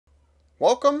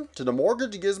Welcome to the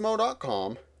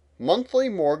MortgageGizmo.com monthly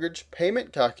mortgage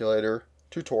payment calculator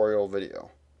tutorial video.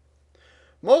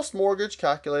 Most mortgage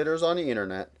calculators on the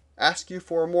internet ask you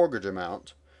for a mortgage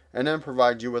amount and then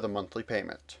provide you with a monthly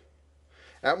payment.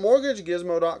 At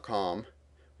MortgageGizmo.com,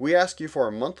 we ask you for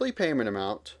a monthly payment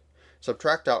amount,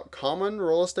 subtract out common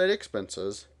real estate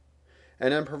expenses,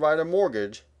 and then provide a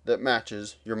mortgage that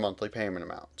matches your monthly payment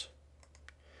amount.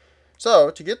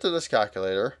 So, to get to this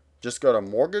calculator, just go to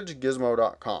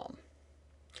MortgageGizmo.com.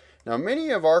 Now,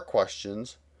 many of our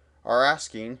questions are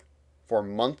asking for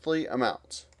monthly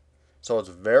amounts, so it's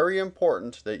very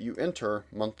important that you enter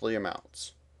monthly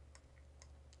amounts.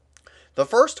 The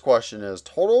first question is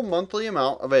total monthly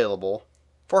amount available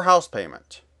for house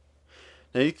payment.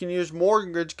 Now, you can use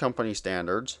mortgage company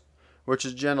standards, which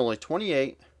is generally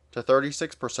 28 to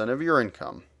 36% of your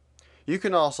income. You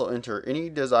can also enter any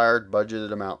desired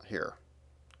budgeted amount here.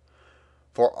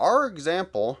 For our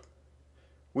example,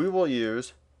 we will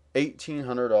use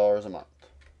 $1,800 a month.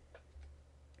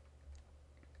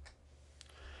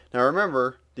 Now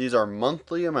remember, these are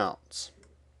monthly amounts.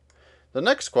 The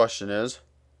next question is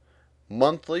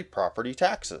monthly property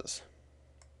taxes.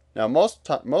 Now most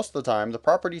of the time, the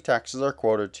property taxes are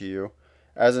quoted to you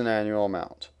as an annual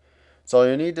amount. So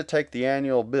you need to take the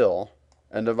annual bill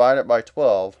and divide it by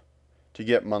 12 to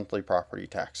get monthly property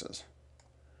taxes.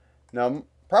 Now,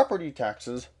 property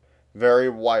taxes vary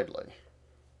widely.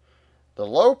 The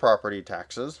low property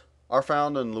taxes are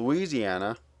found in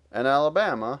Louisiana and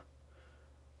Alabama,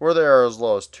 where they are as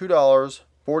low as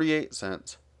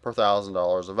 $2.48 per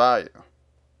 $1,000 of value.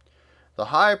 The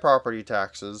high property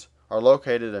taxes are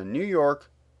located in New York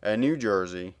and New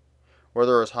Jersey, where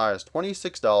they're as high as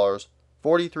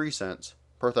 $26.43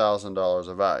 per $1,000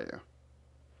 of value.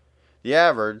 The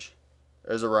average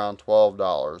is around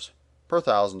 $12 per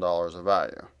 $1,000 of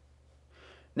value.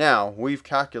 Now, we've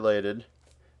calculated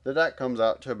that comes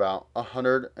out to about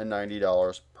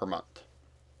 $190 per month.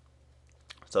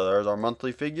 So there's our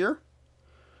monthly figure.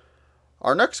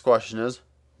 Our next question is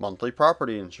monthly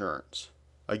property insurance.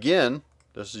 Again,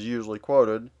 this is usually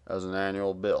quoted as an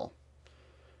annual bill.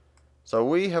 So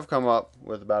we have come up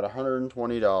with about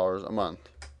 $120 a month.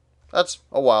 That's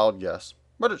a wild guess,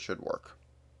 but it should work.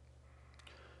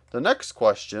 The next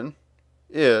question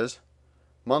is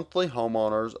monthly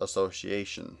homeowners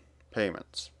association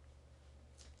payments.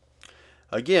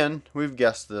 Again, we've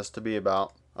guessed this to be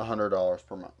about $100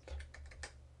 per month.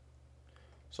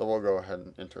 So we'll go ahead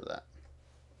and enter that.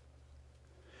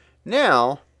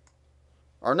 Now,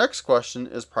 our next question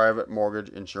is private mortgage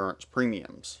insurance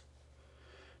premiums.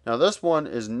 Now this one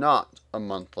is not a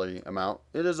monthly amount,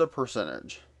 it is a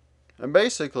percentage. And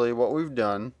basically what we've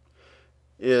done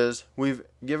is we've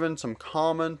given some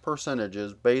common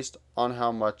percentages based on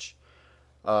how much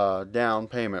down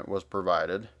payment was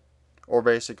provided, or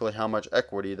basically how much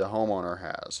equity the homeowner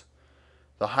has.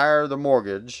 The higher the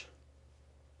mortgage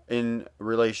in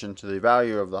relation to the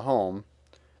value of the home,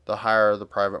 the higher the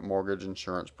private mortgage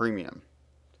insurance premium.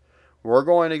 We're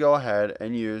going to go ahead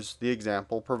and use the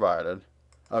example provided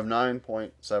of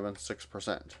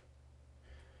 9.76%.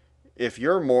 If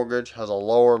your mortgage has a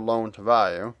lower loan to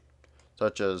value,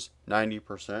 such as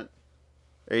 90%,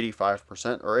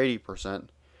 85%, or 80%,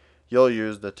 you'll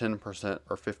use the 10%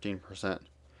 or 15%.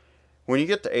 When you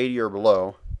get to 80 or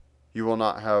below, you will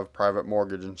not have private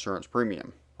mortgage insurance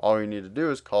premium. All you need to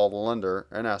do is call the lender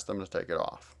and ask them to take it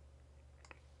off.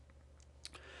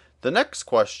 The next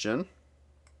question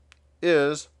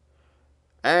is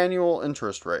annual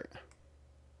interest rate.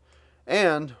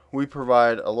 And we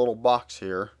provide a little box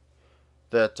here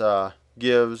that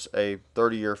gives a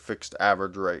 30-year fixed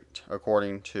average rate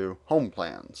according to home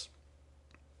plans.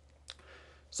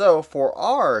 So for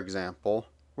our example,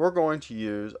 we're going to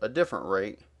use a different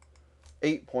rate,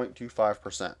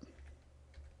 8.25%.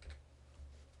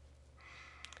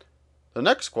 The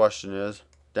next question is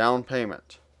down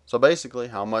payment. So basically,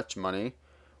 how much money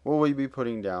will we be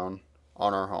putting down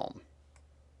on our home?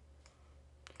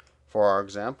 For our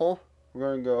example,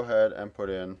 we're going to go ahead and put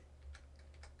in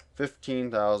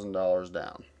 $15,000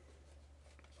 down.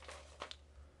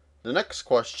 The next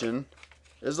question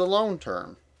is the loan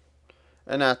term,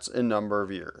 and that's in number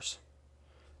of years.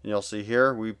 And you'll see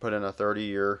here we put in a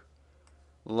 30-year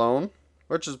loan,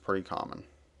 which is pretty common.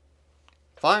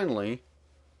 Finally,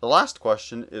 the last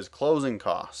question is closing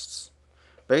costs.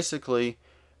 Basically,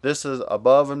 this is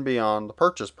above and beyond the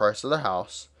purchase price of the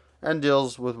house and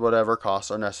deals with whatever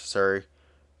costs are necessary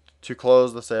to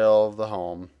close the sale of the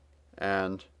home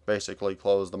and basically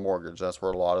close the mortgage. That's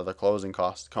where a lot of the closing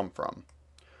costs come from.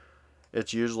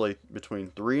 It's usually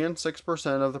between 3 and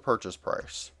 6% of the purchase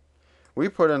price. We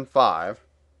put in 5,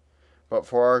 but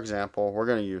for our example, we're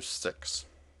going to use 6.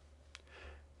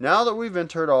 Now that we've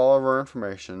entered all of our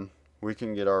information, we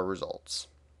can get our results.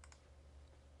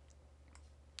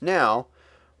 Now,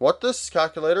 what this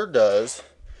calculator does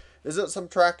is it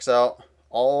subtracts out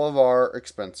all of our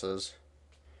expenses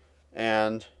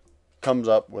and comes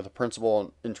up with a principal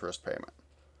and interest payment.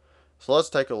 So let's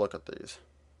take a look at these.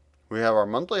 We have our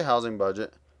monthly housing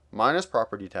budget minus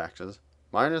property taxes,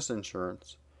 minus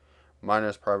insurance,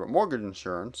 minus private mortgage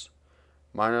insurance,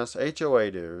 minus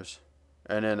HOA dues,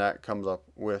 and then that comes up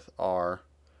with our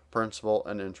principal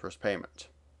and interest payment.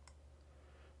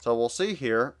 So we'll see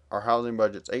here our housing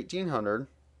budget's $1,800,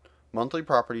 monthly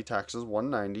property taxes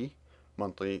 $190,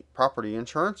 monthly property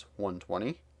insurance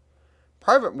 $120,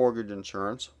 private mortgage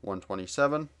insurance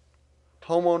 $127,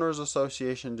 homeowners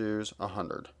association dues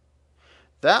 $100.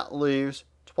 That leaves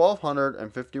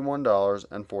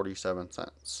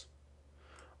 $1,251.47.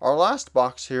 Our last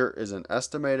box here is an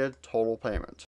estimated total payment.